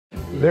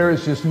There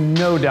is just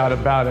no doubt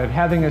about it.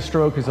 Having a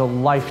stroke is a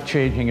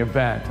life-changing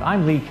event.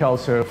 I'm Lee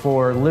Kelso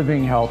for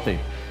Living Healthy.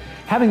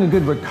 Having a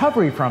good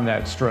recovery from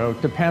that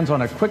stroke depends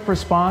on a quick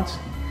response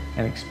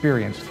and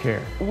experienced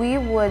care. We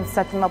would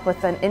set them up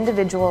with an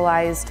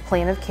individualized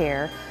plan of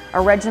care,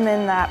 a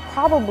regimen that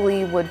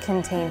probably would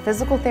contain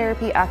physical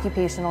therapy,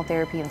 occupational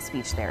therapy, and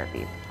speech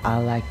therapy. I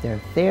like their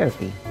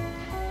therapy.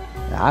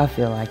 I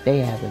feel like they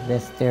have the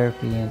best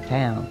therapy in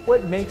town.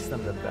 What makes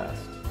them the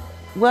best?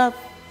 Well,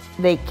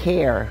 they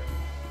care.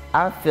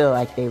 I feel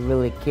like they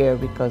really care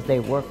because they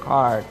work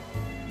hard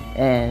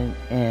and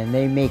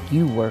they make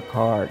you work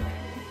hard.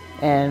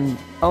 And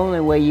only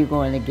way you're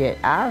going to get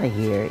out of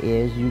here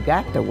is you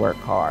got to work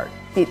hard.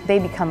 They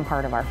become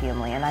part of our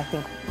family, and I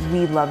think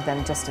we love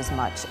them just as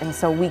much. And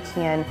so we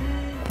can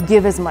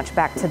give as much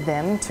back to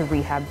them to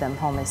rehab them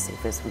home as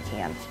safe as we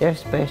can. They're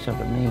special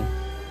to me.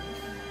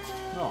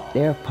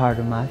 They're part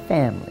of my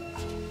family.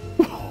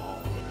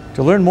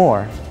 To learn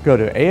more, go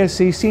to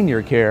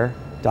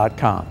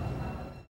ascseniorcare.com.